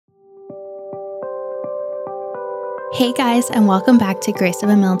Hey guys, and welcome back to Grace of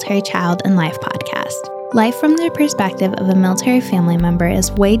a Military Child and Life podcast. Life from the perspective of a military family member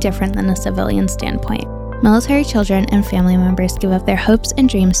is way different than a civilian standpoint. Military children and family members give up their hopes and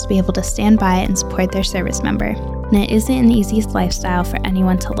dreams to be able to stand by and support their service member, and it isn't an easy lifestyle for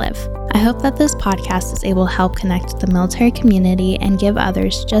anyone to live. I hope that this podcast is able to help connect the military community and give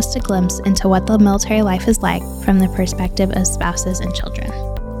others just a glimpse into what the military life is like from the perspective of spouses and children.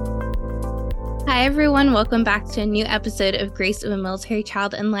 Hi everyone, welcome back to a new episode of Grace of a Military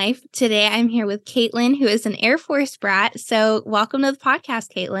Child and Life. Today I'm here with Kaitlyn, who is an Air Force brat. So welcome to the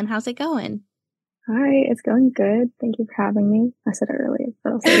podcast, Kaitlyn. How's it going? Hi, it's going good. Thank you for having me. I said it earlier,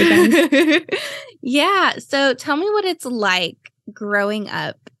 but I'll say it again. Yeah, so tell me what it's like growing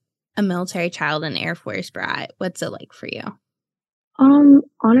up a military child and Air Force brat. What's it like for you?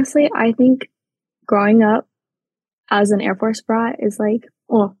 Honestly, I think growing up as an Air Force brat is like,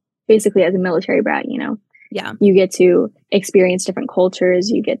 well, basically as a military brat, Yeah. you get to experience different cultures.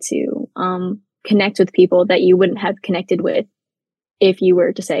 You get to connect with people that you wouldn't have connected with if you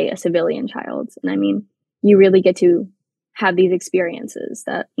were to say a civilian child. And I mean, you really get to have these experiences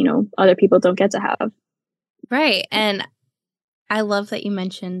that, other people don't get to have. Right. And I love that you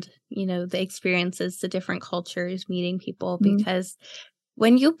mentioned, the experiences, the different cultures, meeting people, because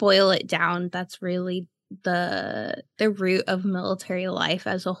when you boil it down, that's really the root of military life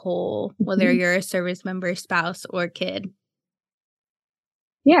as a whole, whether you're a service member, spouse, or kid.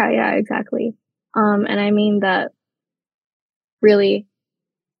 Yeah, exactly. And I mean that really,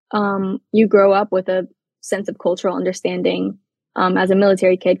 you grow up with a sense of cultural understanding as a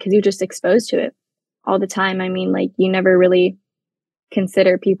military kid because you're just exposed to it all the time. I mean, like, you never really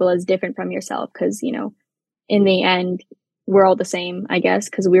consider people as different from yourself because, in the end, we're all the same, I guess,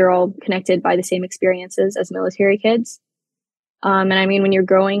 because we're all connected by the same experiences as military kids. And I mean, when you're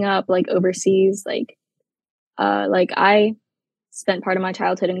growing up like overseas, like I spent part of my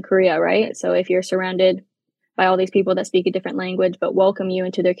childhood in Korea, right? So if you're surrounded by all these people that speak a different language but welcome you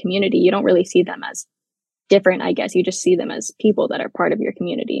into their community, you don't really see them as different, I guess. You just see them as people that are part of your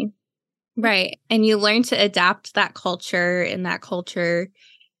community. Right. And you learn to adapt that culture, and that culture,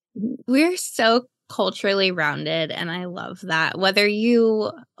 we're so culturally rounded, and I love that. Whether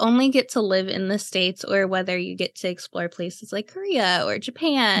you only get to live in the States or whether you get to explore places like Korea or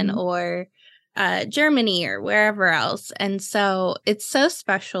Japan or Germany or wherever else. And so it's so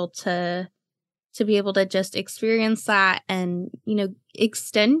special to be able to just experience that and,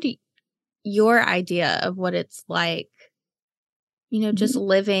 extend your idea of what it's like, just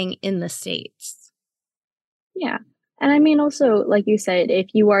living in the States. Yeah. And I mean, also, like you said, if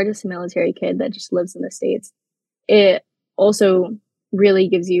you are just a military kid that just lives in the States, it also really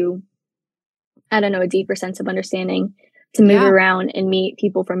gives you, I don't know, a deeper sense of understanding to move around and meet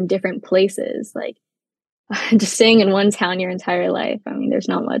people from different places. Like, just staying in one town your entire life, I mean, there's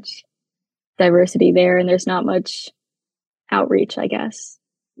not much diversity there and there's not much outreach, I guess.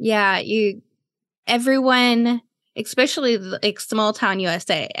 Yeah, everyone, especially like small town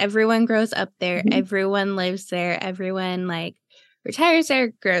USA, everyone grows up there, everyone lives there, everyone like retires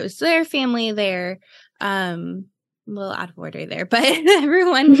there, grows their family there. A little out of order there, but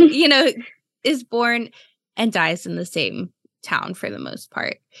everyone, is born and dies in the same town for the most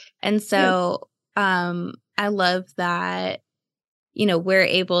part. And so I love that, we're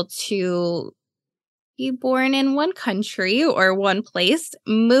able to be born in one country or one place,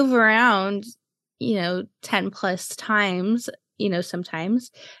 move around 10 plus times,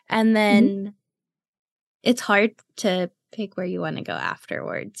 sometimes. And then it's hard to pick where you want to go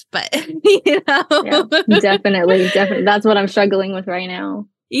afterwards. But, Yeah, definitely. That's what I'm struggling with right now.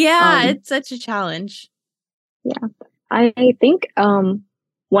 Yeah, it's such a challenge. Yeah. I think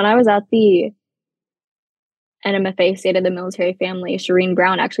when I was at the NMFA State of the Military Family, Shireen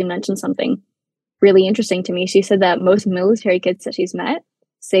Brown actually mentioned something really interesting to me. She said that most military kids that she's met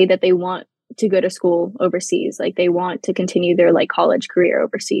say that they want to go to school overseas. Like, they want to continue their like college career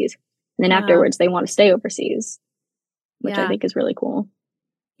overseas. And then afterwards they want to stay overseas, which I think is really cool.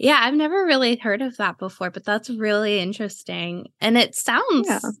 Yeah, I've never really heard of that before, but that's really interesting. And it sounds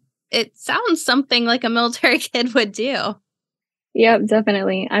something like a military kid would do. Yeah,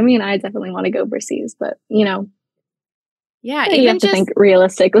 definitely. I mean, I definitely want to go overseas, but yeah, you have to think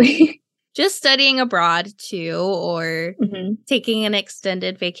realistically. Just studying abroad too, or taking an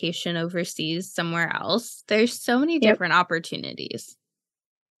extended vacation overseas somewhere else. There's so many different opportunities.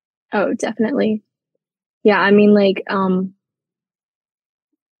 Oh, definitely. Yeah, I mean, like,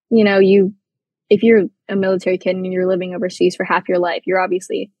 if you're a military kid and you're living overseas for half your life, you're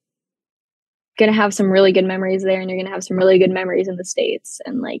obviously going to have some really good memories there, and you're going to have some really good memories in the States.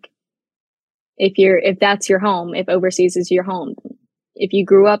 And like, if that's your home, if overseas is your home, if you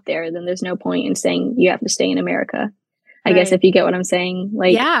grew up there, then there's no point in saying you have to stay in America. I guess if you get what I'm saying.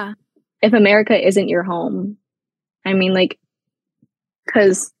 Like, yeah. If America isn't your home, I mean, like,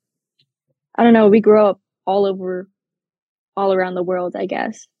 because I don't know, we grew up all around the world, I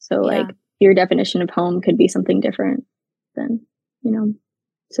guess. So, Yeah. like, your definition of home could be something different than,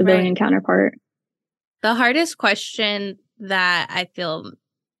 civilian counterpart. The hardest question that I feel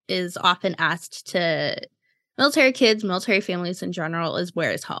is often asked to military kids, military families in general, is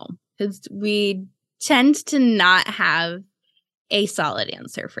where is home? Because we tend to not have a solid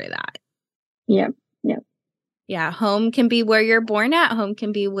answer for that. Yep. Yeah, home can be where you're born at. Home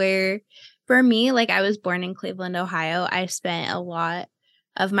can be where, for me, like I was born in Cleveland, Ohio. I spent a lot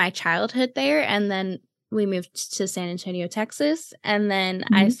of my childhood there, and then we moved to San Antonio, Texas, and then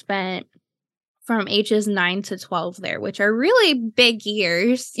I spent from ages 9 to 12 there, which are really big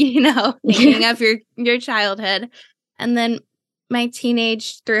years, thinking of your childhood. And then my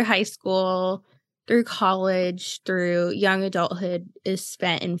teenage through high school, through college, through young adulthood is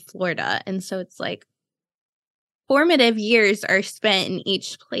spent in Florida. And so it's like formative years are spent in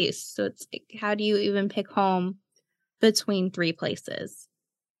each place. So it's like, how do you even pick home between three places?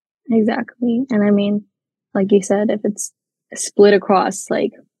 Exactly. And I mean, like you said, if it's split across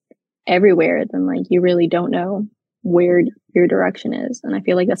like everywhere, then like you really don't know where your direction is. And I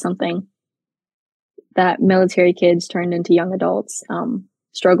feel like that's something that military kids turned into young adults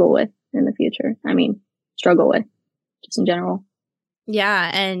struggle with in the future. I mean, struggle with just in general.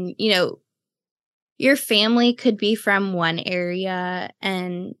 Yeah. And, your family could be from one area.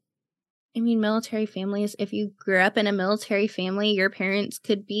 And I mean, military families, if you grew up in a military family, your parents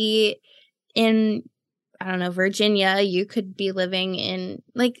could be in, I don't know, Virginia. You could be living in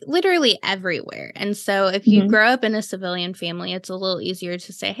like literally everywhere. And so if you grow up in a civilian family, it's a little easier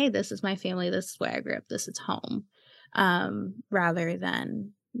to say, hey, this is my family. This is where I grew up. This is home, rather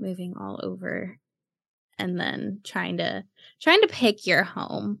than moving all over and then trying to pick your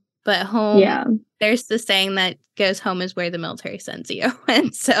home. But home, there's the saying that goes, home is where the military sends you.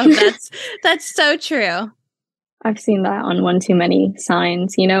 And so that's so true. I've seen that on One Too Many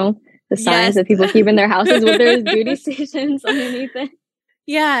signs, the signs that people keep in their houses with their duty stations underneath it.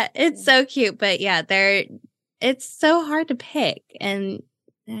 Yeah, it's so cute. But yeah, it's so hard to pick. And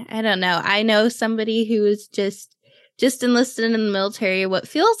I don't know. I know somebody who is just enlisted in the military what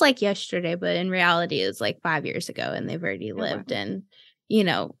feels like yesterday, but in reality is like 5 years ago, and they've already lived and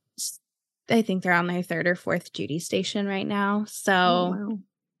I think they're on their third or fourth duty station right now. So,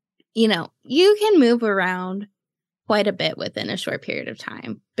 you can move around quite a bit within a short period of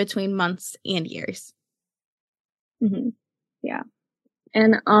time, between months and years. Yeah.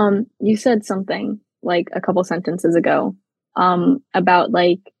 And you said something like a couple sentences ago about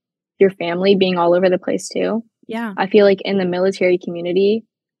like your family being all over the place too. Yeah. I feel like in the military community,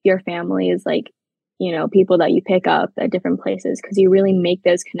 your family is like, people that you pick up at different places because you really make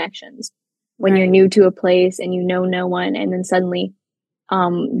those connections when you're new to a place and no one, and then suddenly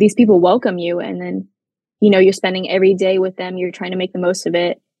these people welcome you, and then you're spending every day with them. You're trying to make the most of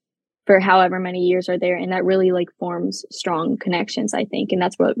it for however many years are there, and that really like forms strong connections, I think, and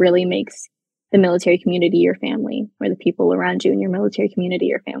that's what really makes the military community your family, or the people around you in your military community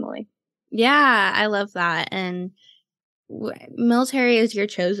your family. Yeah, I love that. And military is your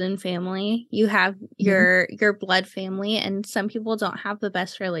chosen family. You have your blood family, and some people don't have the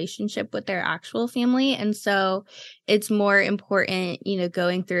best relationship with their actual family, and so it's more important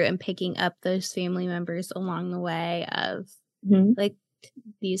going through and picking up those family members along the way of like,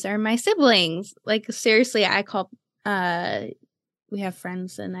 these are my siblings. Like, seriously, I call we have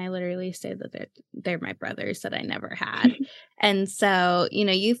friends, and I literally say that they're my brothers that I never had. And so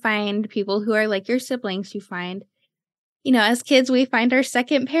you find people who are like your siblings. You find as kids, we find our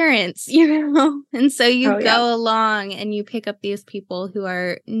second parents, and so you go along and you pick up these people who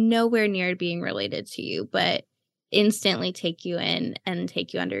are nowhere near being related to you, but instantly take you in and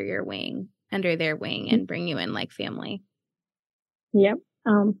take you under their wing, and bring you in like family. Yep.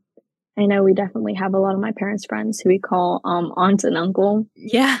 I know we definitely have a lot of my parents' friends who we call aunt and uncle.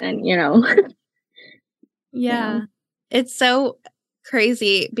 Yeah. And yeah. It's so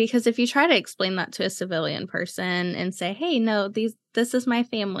crazy because if you try to explain that to a civilian person and say, hey, no, this is my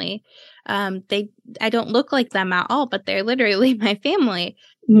family, I don't look like them at all, but they're literally my family.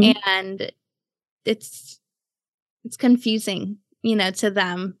 And it's confusing to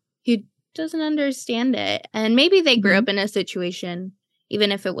them who doesn't understand it. And maybe they grew up in a situation,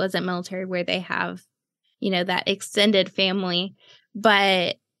 even if it wasn't military, where they have that extended family,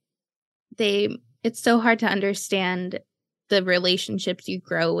 but it's so hard to understand the relationships you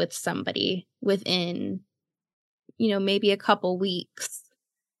grow with somebody within, maybe a couple weeks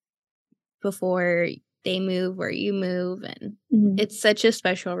before they move or you move. And it's such a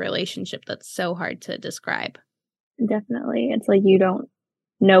special relationship that's so hard to describe. Definitely. It's like you don't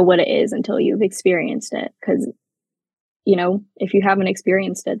know what it is until you've experienced it. Because, if you haven't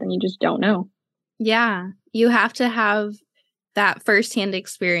experienced it, then you just don't know. Yeah. You have to have that firsthand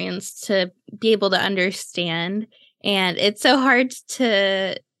experience to be able to understand. And it's so hard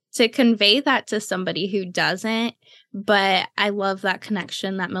to convey that to somebody who doesn't. But I love that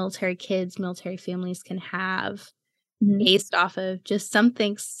connection that military kids, military families can have based off of just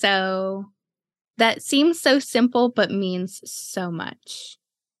something that seems so simple, but means so much.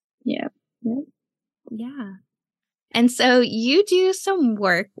 Yeah. Yeah. And so you do some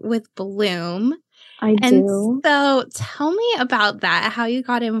work with Bloom. I do. So tell me about that, how you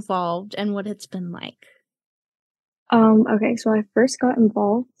got involved and what it's been like. Okay, so I first got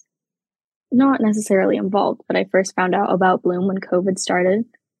involved, not necessarily involved, but I first found out about Bloom when COVID started.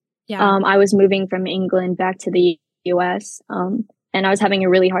 Yeah. I was moving from England back to the US, and I was having a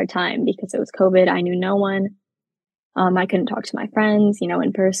really hard time because it was COVID. I knew no one. I couldn't talk to my friends,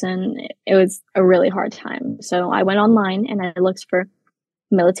 in person. It was a really hard time. So I went online and I looked for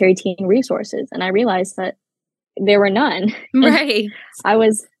military teen resources, and I realized that there were none. Right. I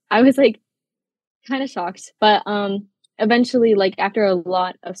was like kind of shocked, but eventually, like after a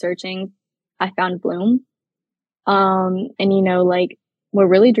lot of searching, I found Bloom. And like what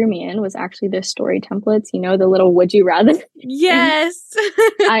really drew me in was actually their story templates, the little would you rather. Yes.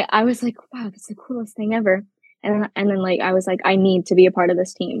 I was like, wow, that's the coolest thing ever. And then like I was like, I need to be a part of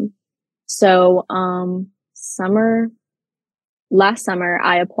this team. So last summer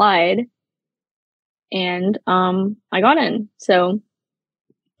I applied and I got in. So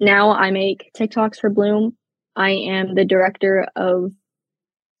now I make TikToks for Bloom. I am the director of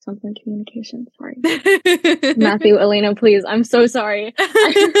something communication. Sorry. Matthew, Elena, please. I'm so sorry.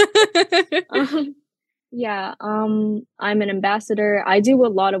 I'm an ambassador. I do a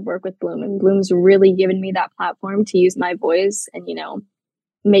lot of work with Bloom, and Bloom's really given me that platform to use my voice and,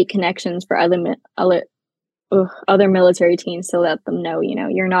 make connections for other military teens to let them know,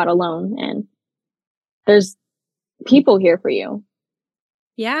 you're not alone and there's people here for you.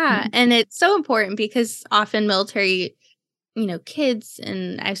 Yeah. And it's so important because often military, kids,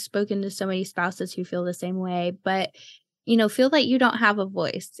 and I've spoken to so many spouses who feel the same way, but, feel that you don't have a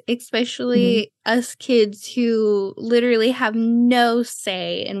voice, especially us kids who literally have no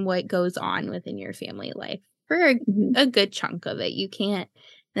say in what goes on within your family life for a good chunk of it. You can't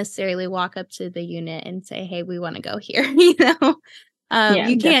necessarily walk up to the unit and say, hey, we want to go here, you can't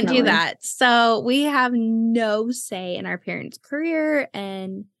Definitely do that. So we have no say in our parents' career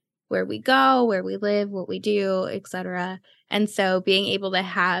and where we go, where we live, what we do, etc. And so being able to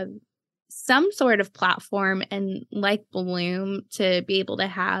have some sort of platform and like Bloom to be able to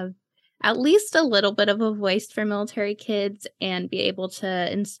have at least a little bit of a voice for military kids and be able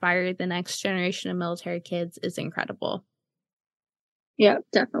to inspire the next generation of military kids is incredible. Yeah,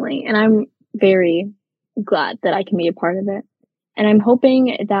 definitely. And I'm very glad that I can be a part of it. And I'm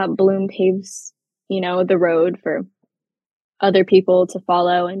hoping that Bloom paves, the road for other people to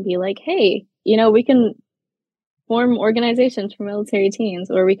follow and be like, hey, we can form organizations for military teens,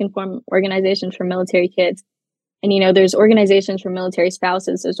 or we can form organizations for military kids. And, there's organizations for military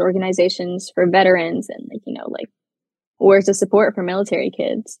spouses, there's organizations for veterans, and like where's the support for military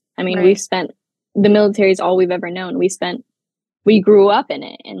kids? I mean, Right. the military is all we've ever known. We grew up in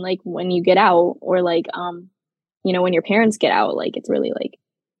it. And like when you get out, or like, when your parents get out, like it's really like,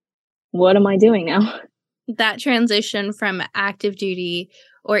 what am I doing now? That transition from active duty,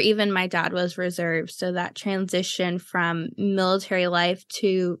 or even my dad was reserve. So that transition from military life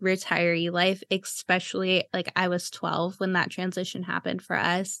to retiree life, especially like I was 12 when that transition happened for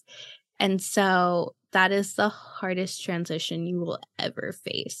us. And so that is the hardest transition you will ever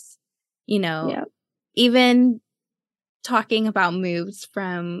face. Yeah. Even talking about moves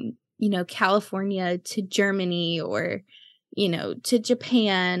from, California to Germany, or to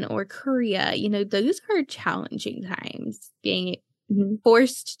Japan or Korea, those are challenging times. Being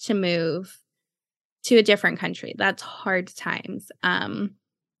forced to move to a different country, that's hard times.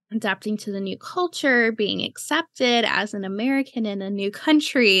 Adapting to the new culture, being accepted as an American in a new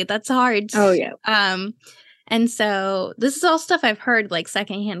country, that's hard. Oh, yeah. And so this is all stuff I've heard like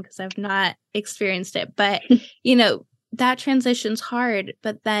secondhand because I've not experienced it. But, that transition's hard.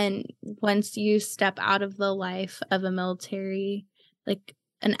 But then once you step out of the life of a military, like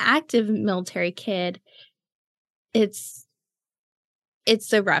an active military kid, it's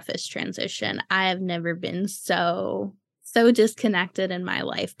the roughest transition. I have never been so so disconnected in my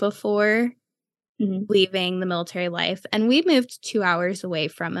life before leaving the military life. And we moved 2 hours away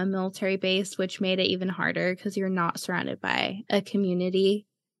from a military base, which made it even harder because you're not surrounded by a community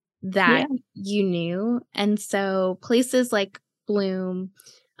that you knew. And so places like Bloom,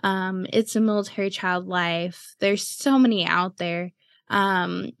 It's a Military Child Life, there's so many out there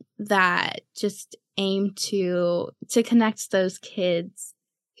that just aim to connect those kids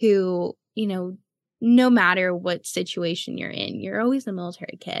who, you know, no matter what situation you're in, you're always a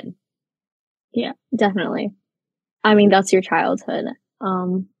military kid. Yeah, definitely. I mean, that's your childhood.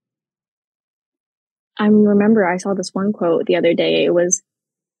 I remember I saw this one quote the other day. It was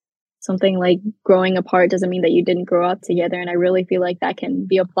something like, growing apart doesn't mean that you didn't grow up together. And I really feel like that can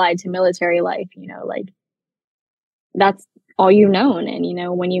be applied to military life, you know, like that's all you've known. And, you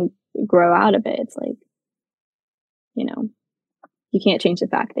know, when you grow out of it, it's like, you know, you can't change the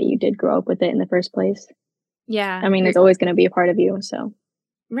fact that you did grow up with it in the first place. Yeah. I mean, it's always going to be a part of you. So.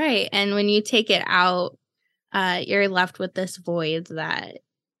 Right. And when you take it out, you're left with this void that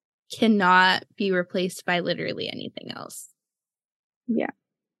cannot be replaced by literally anything else. Yeah.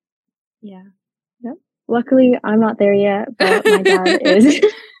 Yeah. Yep. Luckily, I'm not there yet, but my dad is.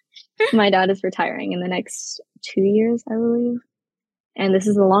 My dad is retiring in the next 2 years, I believe. And this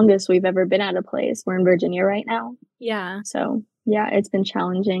is the longest we've ever been at a place. We're in Virginia right now. Yeah. So yeah, it's been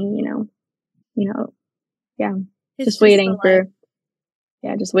challenging, yeah. It's just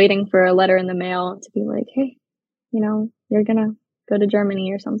waiting for a letter in the mail to be like, hey, you know, you're gonna go to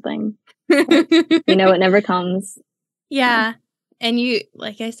Germany or something. But, you know, it never comes. Yeah. And you,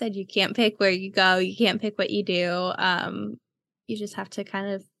 like I said, you can't pick where you go. You can't pick what you do. You just have to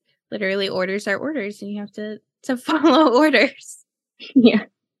kind of literally orders are orders, and you have to follow orders. Yeah.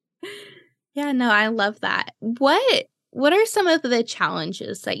 Yeah, no, I love that. What are some of the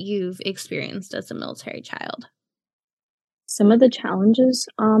challenges that you've experienced as a military child? Some of the challenges,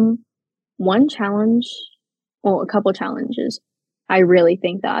 one challenge, well, a couple challenges I really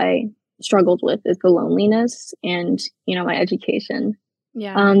think that I struggled with is the loneliness and, you know, my education.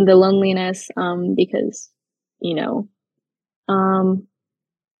 Yeah. The loneliness, because,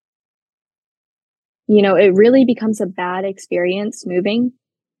 it really becomes a bad experience moving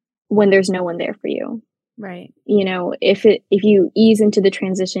when there's no one there for you. Right. You know, if you ease into the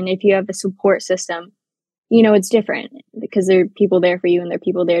transition, if you have a support system, you know, it's different because there are people there for you and there are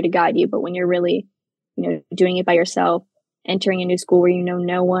people there to guide you. But when you're really, doing it by yourself, entering a new school where you know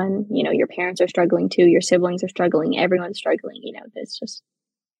no one, your parents are struggling too, your siblings are struggling, everyone's struggling, there's just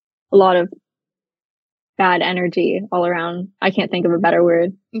a lot of bad energy all around. I can't think of a better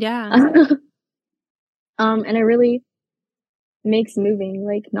word. Yeah. And it really makes moving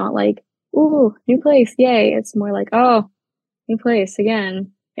like not like, ooh, new place, yay. It's more like, oh, new place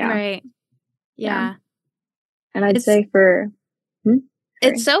again. Yeah. Right. Yeah. And I'd say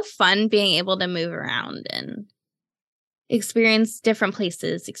it's so fun being able to move around and experience different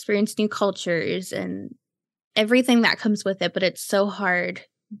places, experience new cultures and everything that comes with it. But it's so hard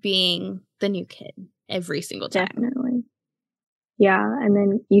being the new kid every single time. Definitely. Yeah. And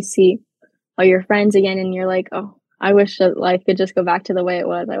then you see all your friends again and you're like, oh, I wish that life could just go back to the way it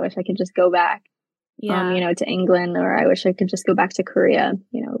was. I wish I could just go back, to England, or I wish I could just go back to Korea,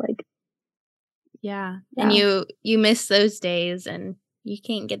 like. Yeah. And you miss those days and you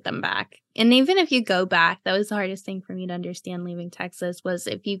can't get them back. And even if you go back, that was the hardest thing for me to understand leaving Texas was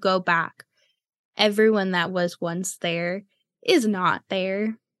if you go back, everyone that was once there is not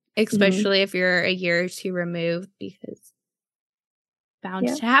there, especially if you're a year or two removed, because bound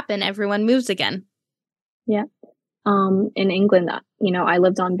to happen. Everyone moves again. Yeah. In England, I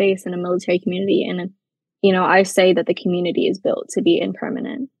lived on base in a military community, and, I say that the community is built to be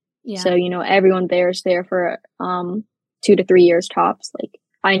impermanent. Yeah. So, everyone there is there for 2 to 3 years tops. Like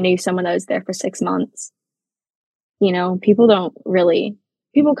I knew someone that was there for 6 months. People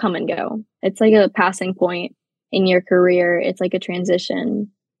come and go. It's like a passing point in your career. It's like a transition.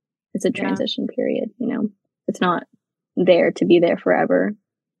 It's a transition period, It's not there to be there forever.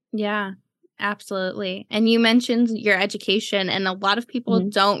 Yeah, absolutely. And you mentioned your education, and a lot of people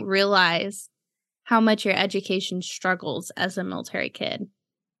don't realize how much your education struggles as a military kid.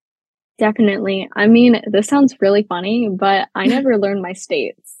 Definitely. I mean, this sounds really funny, but I never learned my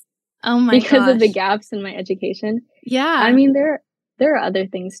states. Oh my gosh. Because of the gaps in my education. Yeah. I mean, there are other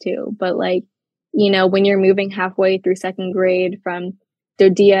things too, but like, when you're moving halfway through second grade from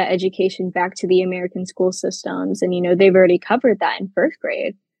DoDEA education back to the American school systems, and, they've already covered that in first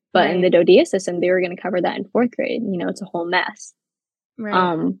grade, but in the DoDEA system, they were going to cover that in fourth grade. It's a whole mess.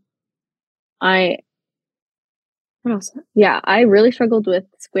 Right. What else? Yeah, I really struggled with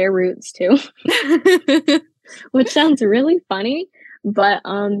square roots too. which sounds really funny, but,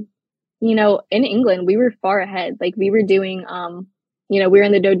 you know, in England, we were far ahead. Like, we were doing, you know, we were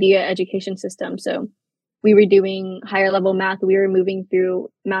in the DoDEA education system, so we were doing higher level math. We were moving through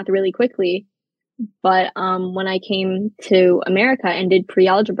math really quickly. But, when I came to America and did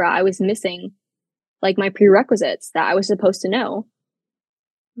pre-algebra, I was missing, like, my prerequisites that I was supposed to know.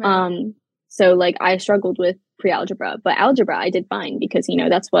 Right. Um, so, like, I struggled with pre-algebra, but algebra I did fine because, you know,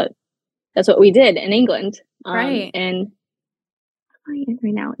 that's what we did in England. Right. And what am I in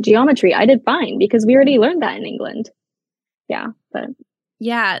right now? Geometry, I did fine because we already learned that in England. Yeah, but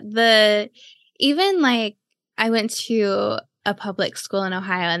Yeah, even, like, I went to a public school in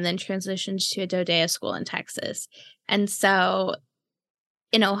Ohio and then transitioned to a DoDEA school in Texas, and so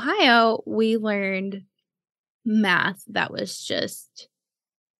in Ohio, we learned math that was just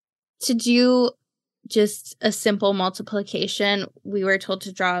to do just a simple multiplication, we were told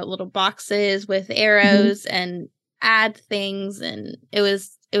to draw little boxes with mhm, arrows and add things, and it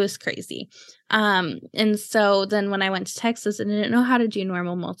was crazy. And so then when I went to Texas and didn't know how to do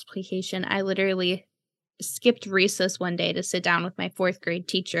normal multiplication, I literally skipped recess one day to sit down with my 4th grade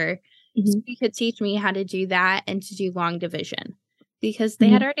teacher so mhm, he could teach me how to do that and to do long division because they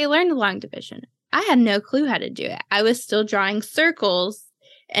had mhm. already learned long division. I had no clue how to do it. I was still drawing circles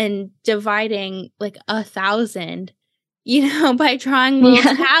and dividing like 1,000, by drawing little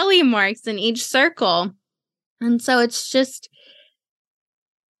Yeah. tally marks in each circle. And so it's just,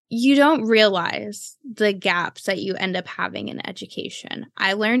 you don't realize the gaps that you end up having in education.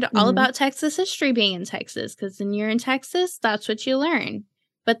 I learned all Mhm, about Texas history being in Texas because when you're in Texas, that's what you learn.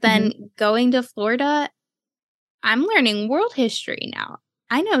 But mhm. then going to Florida, I'm learning world history now.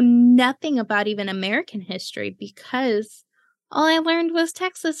 I know nothing about even American history because all I learned was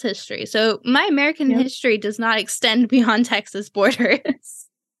Texas history. So my American Yep. history does not extend beyond Texas borders.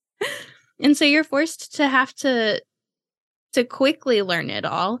 And so you're forced to have to quickly learn it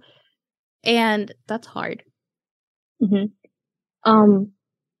all, and that's hard. Mhm. Um,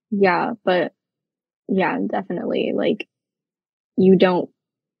 yeah, but yeah, definitely, like, you don't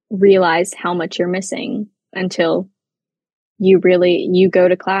realize how much you're missing until you go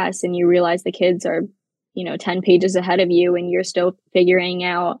to class and you realize the kids are, you know, 10 pages ahead of you and you're still figuring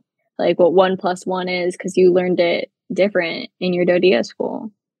out, like, what 1 plus 1 is because you learned it different in your DoDEA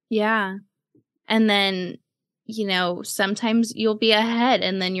school. Yeah. And then, sometimes you'll be ahead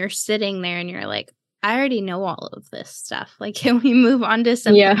and then you're sitting there and you're like, I already know all of this stuff. Like, can we move on to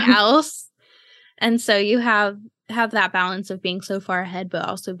something Yeah. else? And so you have that balance of being so far ahead, but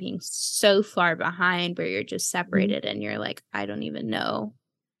also being so far behind where you're just Mhm. separated and you're like, I don't even know.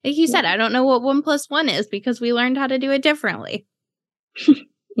 Like you Yeah. said, I don't know what 1 plus 1 is because we learned how to do it differently.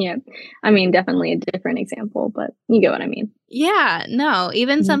 Yeah. I mean, definitely a different example, but you get what I mean. Yeah, no,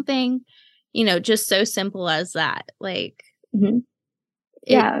 even Mhm. something, just so simple as that. Like Mhm.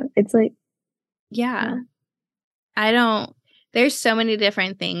 it, Yeah, it's like yeah, yeah. I don't, there's so many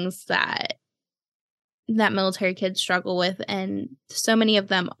different things that military kids struggle with, and so many of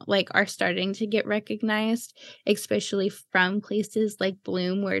them like are starting to get recognized, especially from places like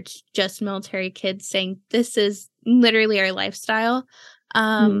Bloom where it's just military kids saying this is literally our lifestyle. Mhm.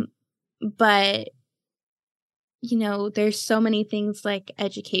 um but there's so many things like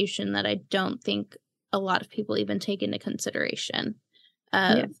education that I don't think a lot of people even take into consideration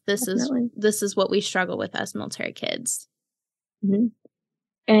Yeah, of definitely. this is what we struggle with as military kids. Mhm.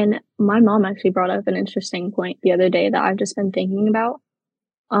 And my mom actually brought up an interesting point the other day that I've just been thinking about.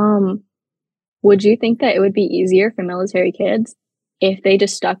 Um, would you think that it would be easier for military kids if they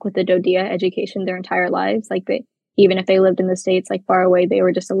just stuck with the DoDEA education their entire lives? Like they even if they lived in the States, like far away, they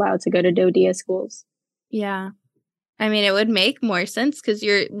were just allowed to go to DoDEA schools. Yeah. I mean, it would make more sense because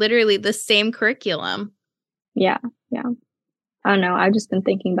you're literally the same curriculum. Yeah, yeah. I don't know, I've just been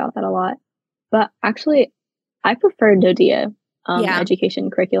thinking about that a lot. But actually, I prefer DoDEA, Yeah. education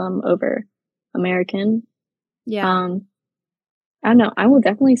curriculum over American. Yeah. Um, I don't know, I will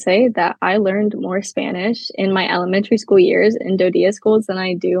definitely say that I learned more Spanish in my elementary school years in DoDEA schools than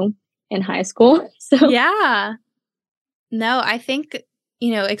I do in high school. So Yeah. No, I think,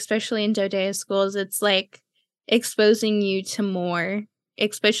 especially in DoDEA schools, it's like exposing you to more,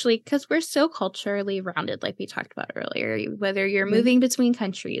 especially because we're so culturally rounded, like we talked about earlier, whether you're mhm, moving between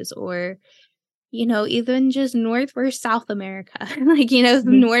countries or, even just North or South America, like, mhm,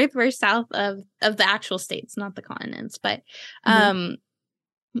 North or South of the actual states, not the continents, but, mhm, um,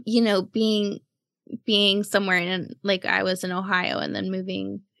 being somewhere in, like, I was in Ohio and then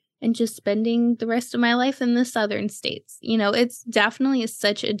moving and just spending the rest of my life in the southern states. It's definitely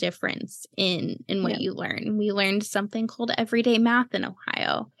such a difference in what yeah, you learn. We learned something called everyday math in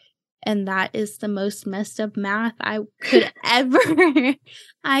Ohio. And that is the most messed up math I could ever.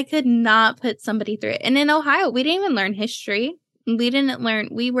 I could not put somebody through it. And in Ohio, we didn't even learn history.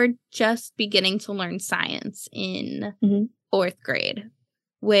 We were just beginning to learn science in Mm-hmm. 4th grade,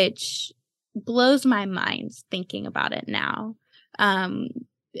 which blows my mind thinking about it now.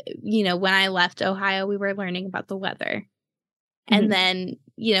 When I left Ohio, we were learning about the weather. Mm-hmm. And then,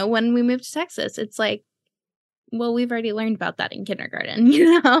 when we moved to Texas, it's like, well, we've already learned about that in kindergarten,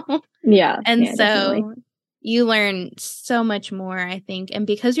 Yeah. And Yeah, definitely. so you learn so much more, I think. And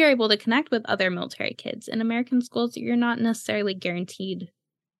because you're able to connect with other military kids in American schools, you're not necessarily guaranteed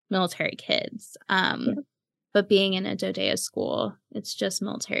military kids. Yeah. But being in a Dodea school, it's just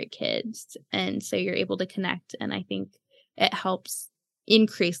military kids. And so you're able to connect. And I think it helps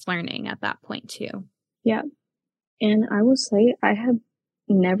increase learning at that point too. Yeah. And I will say I have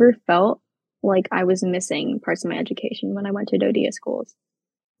never felt like I was missing parts of my education when I went to Dodea schools.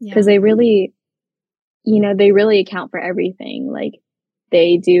 Because Yeah. they really, they really account for everything. Like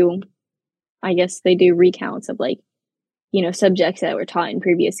they do, I guess they do recounts of like, subjects that were taught in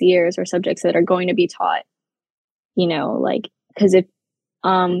previous years or subjects that are going to be taught, like, because if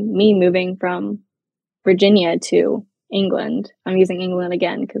me moving from Virginia to England, I'm using England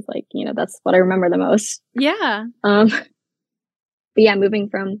again because like, that's what I remember the most. Yeah. But yeah, moving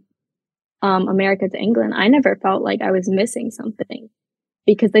from America to England, I never felt like I was missing something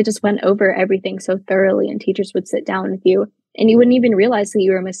because they just went over everything so thoroughly and teachers would sit down with you and you wouldn't even realize that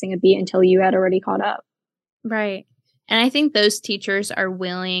you were missing a beat until you had already caught up. Right. And I think those teachers are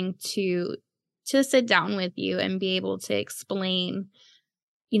willing to sit down with you and be able to explain,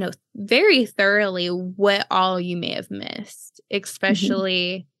 very thoroughly what all you may have missed,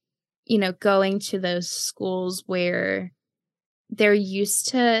 especially, going to those schools where they're used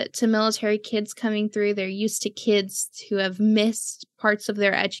to military kids coming through. They're used to kids who have missed parts of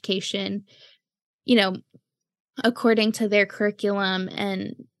their education, according to their curriculum.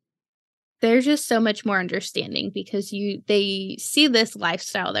 And they're just so much more understanding because they see this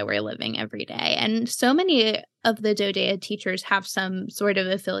lifestyle that we're living every day. And so many of the Dodea teachers have some sort of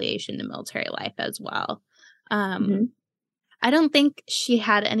affiliation to military life as well. I don't think she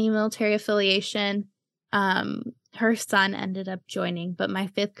had any military affiliation. Her son ended up joining, but my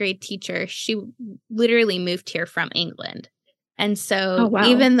 5th grade teacher, she literally moved here from England. And so wow.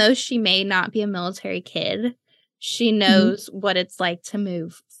 even though she may not be a military kid, she knows what it's like to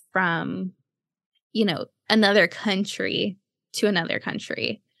move from, another country to another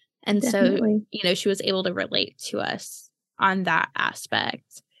country. And Definitely. so, she was able to relate to us on that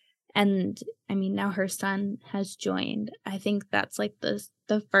aspect. And I mean, now her son has joined. I think that's like the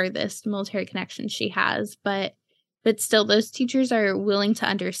furthest military connection she has, but still those teachers are willing to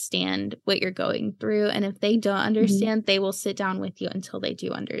understand what you're going through. And if they don't understand, they will sit down with you until they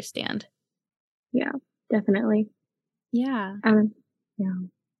do understand. Yeah, definitely. Yeah. Yeah.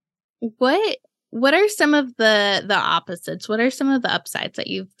 What are some of the opposites? What are some of the upsides that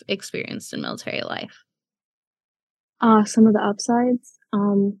you've experienced in military life? Some of the upsides,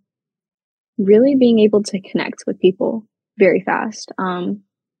 really being able to connect with people very fast.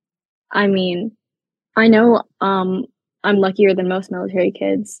 I mean, I know I'm luckier than most military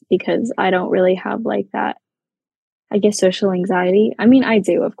kids because I don't really have like that, I guess, social anxiety. I mean, I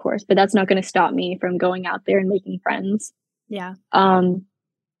do, of course, but that's not going to stop me from going out there and making friends. Yeah.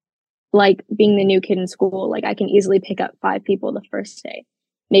 Like being the new kid in school, like I can easily pick up 5 people the first day.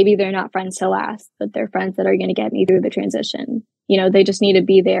 Maybe they're not friends to last, but they're friends that are going to get me through the transition. They just need to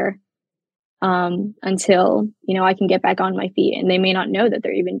be there until, I can get back on my feet. And they may not know that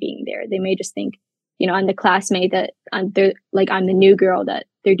they're even being there. They may just think, I'm the classmate that I'm the new girl that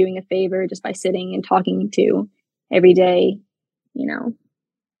they're doing a favor just by sitting and talking to every day, Yeah.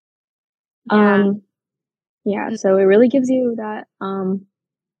 So it really gives you that,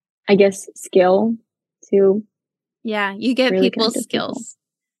 I guess, skill to. Yeah. You get really people's skills.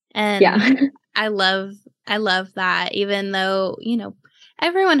 And yeah. I love that, even though,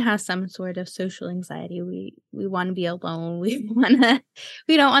 everyone has some sort of social anxiety. We want to be alone. We don't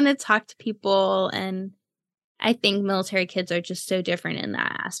want to talk to people. And I think military kids are just so different in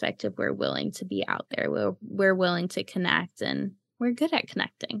that aspect of we're willing to be out there. We're willing to connect and we're good at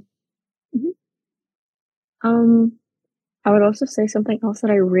connecting. I would also say something else that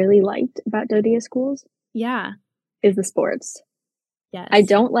I really liked about Dodea schools. Yeah. Is the sports. Yes. I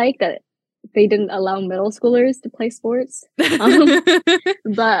don't like that they didn't allow middle schoolers to play sports.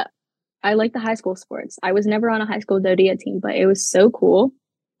 But I like the high school sports. I was never on a high school Dodea team, but it was so cool,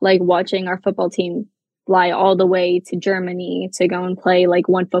 like watching our football team fly all the way to Germany to go and play like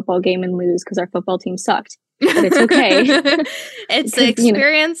one football game and lose because our football team sucked. but it's okay. It's the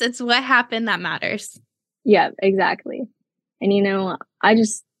experience. It's what happened that matters. Yeah, exactly. And, I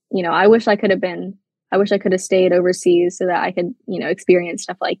just, I wish I could have stayed overseas so that I could, experience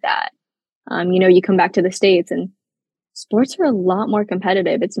stuff like that. You come back to the States and sports are a lot more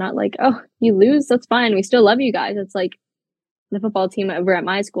competitive. It's not like, oh, you lose, that's fine. We still love you guys. It's like the football team over at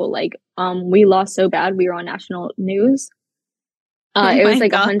my school, like, we lost so bad we were on national news. It was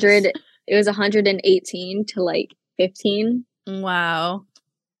like 118 to like 15. Wow.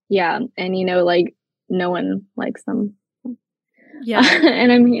 Yeah. And like no one likes them. Yeah.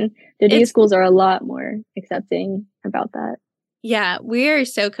 And I mean, the D schools are a lot more accepting about that. Yeah, we are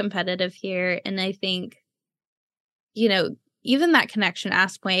so competitive here. And I think, even that connection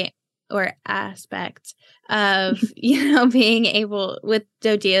aspect of, being able with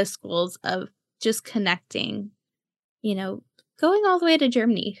Dodia schools of just connecting, going all the way to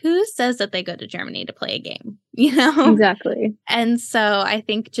Germany. Who says that they go to Germany to play a game, Exactly. And so I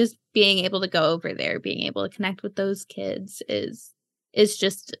think just being able to go over there, being able to connect with those kids is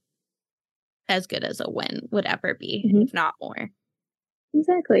just as good as a win would ever be, if not more.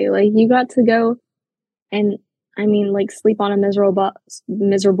 Exactly. Like you got to go and I mean like sleep on a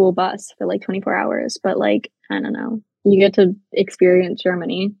miserable bus for like 24 hours, but like I don't know. You get to experience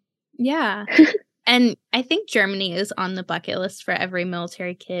Germany. Yeah. And I think Germany is on the bucket list for every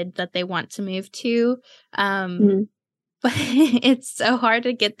military kid that they want to move to. But it's so hard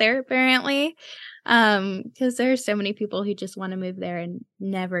to get there apparently. Because there are so many people who just want to move there and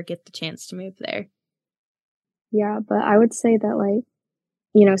never get the chance to move there. Yeah, but I would say that like,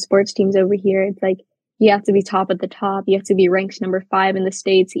 sports teams over here, it's like you have to be top at the top. You have to be ranked number 5 in the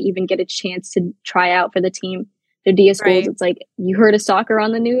state to even get a chance to try out for the team. The DA schools, It's like you heard of soccer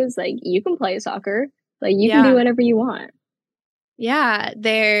on the news, like you can play soccer. Like you can do whatever you want. Yeah,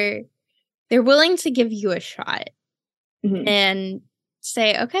 they're willing to give you a shot and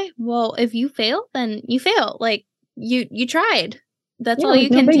say, okay, well, if you fail, then you fail. Like you tried. That's all you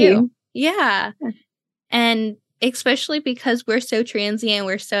can do. Yeah. And especially because we're so transient,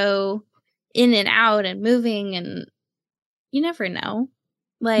 we're so in and out and moving, and you never know.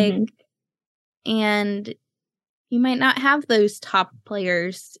 Like, and you might not have those top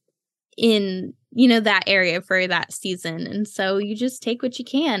players in, that area for that season. And so you just take what you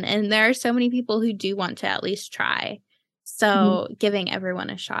can. And there are so many people who do want to at least try. So giving everyone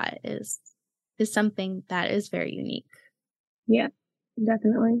a shot is something that is very unique. Yeah,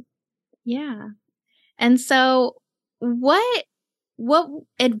 definitely. Yeah. And so what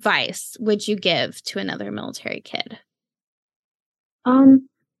advice would you give to another military kid?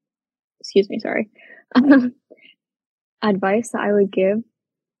 Excuse me, sorry. Advice that I would give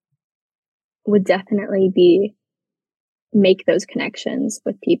would definitely be make those connections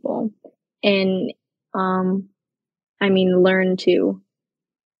with people and learn to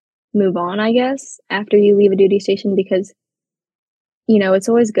move on, I guess, after you leave a duty station because it's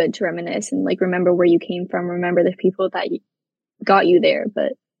always good to reminisce and like remember where you came from, remember the people that got you there,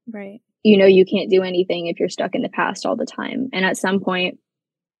 but you can't do anything if you're stuck in the past all the time. And at some point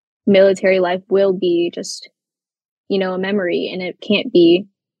military life will be just a memory, and it can't be,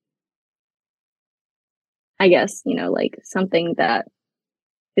 I guess, like something that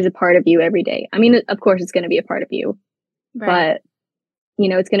is a part of you every day. I mean, of course it's going to be a part of you, but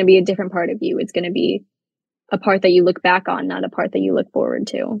it's going to be a different part of you. It's going to be a part that you look back on, not a part that you look forward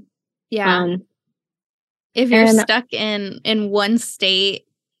to. Yeah. If you're stuck in one state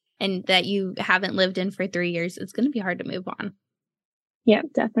and that you haven't lived in for 3 years, it's going to be hard to move on. Yeah,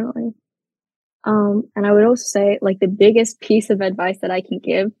 definitely. And I would also say like the biggest piece of advice that I can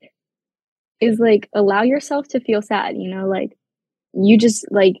give is like allow yourself to feel sad, like you just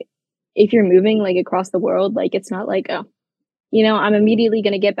like if you're moving like across the world, like it's not like, oh, I'm immediately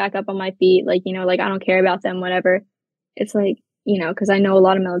going to get back up on my feet. Like, like I don't care about them, whatever. It's like, because I know a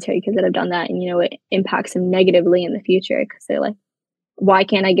lot of military kids that have done that and, it impacts them negatively in the future because they're like, why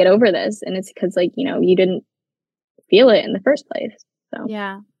can't I get over this? And it's because like, you didn't feel it in the first place. So,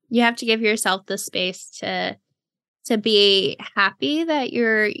 yeah, you have to give yourself the space to be happy that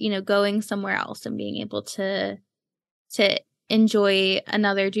you're, going somewhere else and being able to enjoy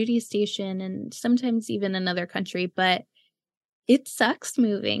another duty station and sometimes even another country. But it sucks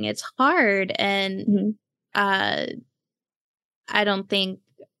moving. It's hard. And I don't think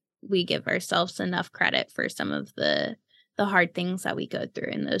we give ourselves enough credit for some of the hard things that we go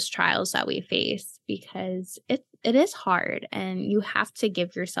through and those trials that we face, because it is hard, and you have to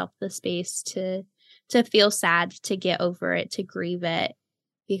give yourself the space to feel sad, to get over it, to grieve it,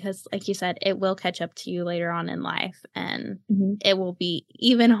 because like you said, it will catch up to you later on in life, and it will be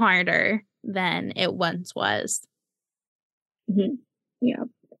even harder than it once was. Mm-hmm. Yeah.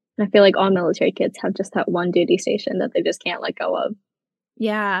 I feel like all military kids have just that one duty station that they just can't let go of.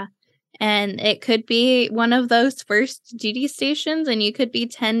 Yeah. And it could be one of those first duty stations, and you could be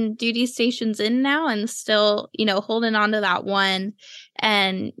 10 duty stations in now and still, holding on to that one.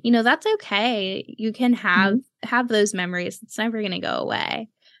 And, that's okay. You can have those memories. It's never going to go away.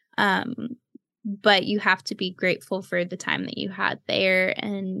 But you have to be grateful for the time that you had there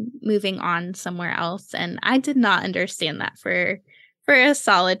and moving on somewhere else. And I did not understand that for a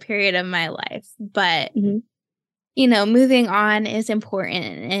solid period of my life. But moving on is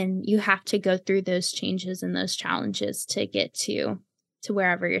important, and you have to go through those changes and those challenges to get to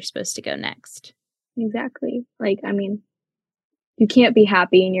wherever you're supposed to go next. Exactly. You can't be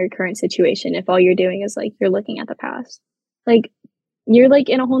happy in your current situation if all you're doing is you're looking at the past. You're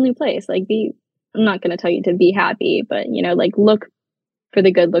in a whole new place. I'm not going to tell you to be happy, but look for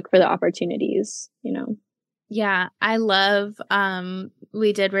the good, look for the opportunities, Yeah, I love,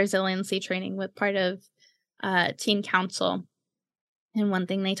 we did resiliency training with part of teen council. And one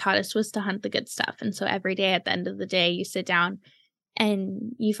thing they taught us was to hunt the good stuff. And so every day at the end of the day, you sit down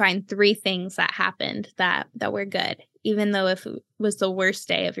and you find 3 things that happened that were good. Even though if it was the worst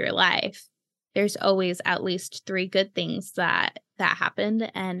day of your life, there's always at least 3 good things that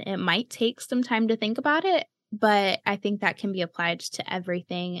happened. And it might take some time to think about it, but I think that can be applied to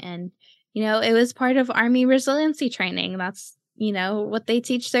everything. And, it was part of Army resiliency training. That's what they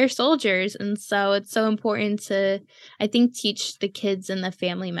teach their soldiers. And so it's so important to, I think, teach the kids and the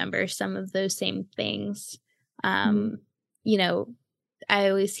family members some of those same things. I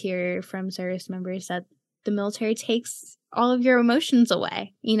always hear from service members that the military takes all of your emotions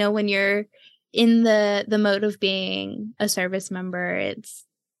away. When you're in the mode of being a service member, it's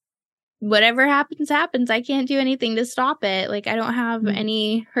whatever happens. I can't do anything to stop it. I don't have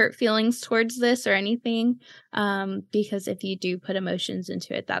any hurt feelings towards this or anything. Because if you do put emotions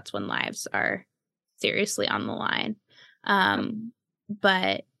into it, that's when lives are seriously on the line.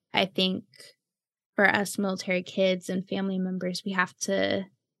 But I think for us military kids and family members, we have to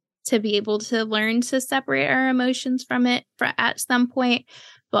be able to learn to separate our emotions from it at some point,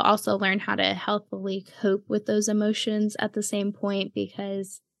 but also learn how to healthily cope with those emotions at the same point.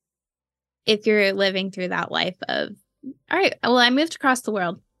 Because if you're living through that life of, all right, well, I moved across the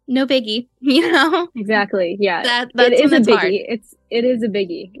world, no biggie, Exactly. Yeah. That's it is when it's a biggie. hard. It is a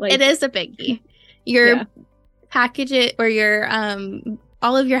biggie. It is a biggie. Your package it, or your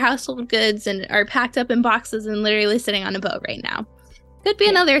all of your household goods are packed up in boxes and literally sitting on a boat right now. Could be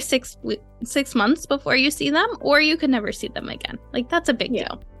another 6 months before you see them, or you could never see them again. That's a big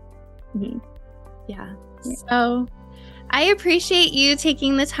deal. Yeah. So I appreciate you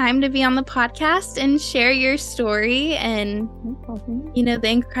taking the time to be on the podcast and share your story and, the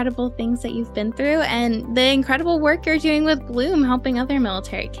incredible things that you've been through and the incredible work you're doing with Bloom, helping other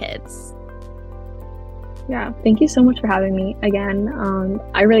military kids. Yeah. Thank you so much for having me again.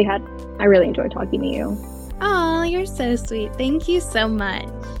 I really enjoyed talking to you. Oh, you're so sweet. Thank you so much.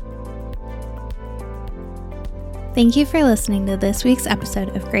 Thank you for listening to this week's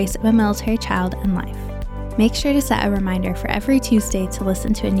episode of Grace of a Military Child and Life. Make sure to set a reminder for every Tuesday to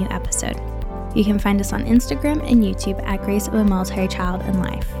listen to a new episode. You can find us on Instagram and YouTube at Grace of a Military Child and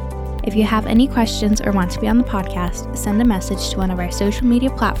Life. If you have any questions or want to be on the podcast, send a message to one of our social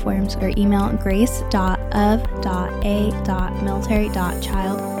media platforms or email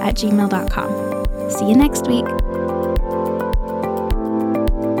grace.of.a.military.child@gmail.com. See you next week.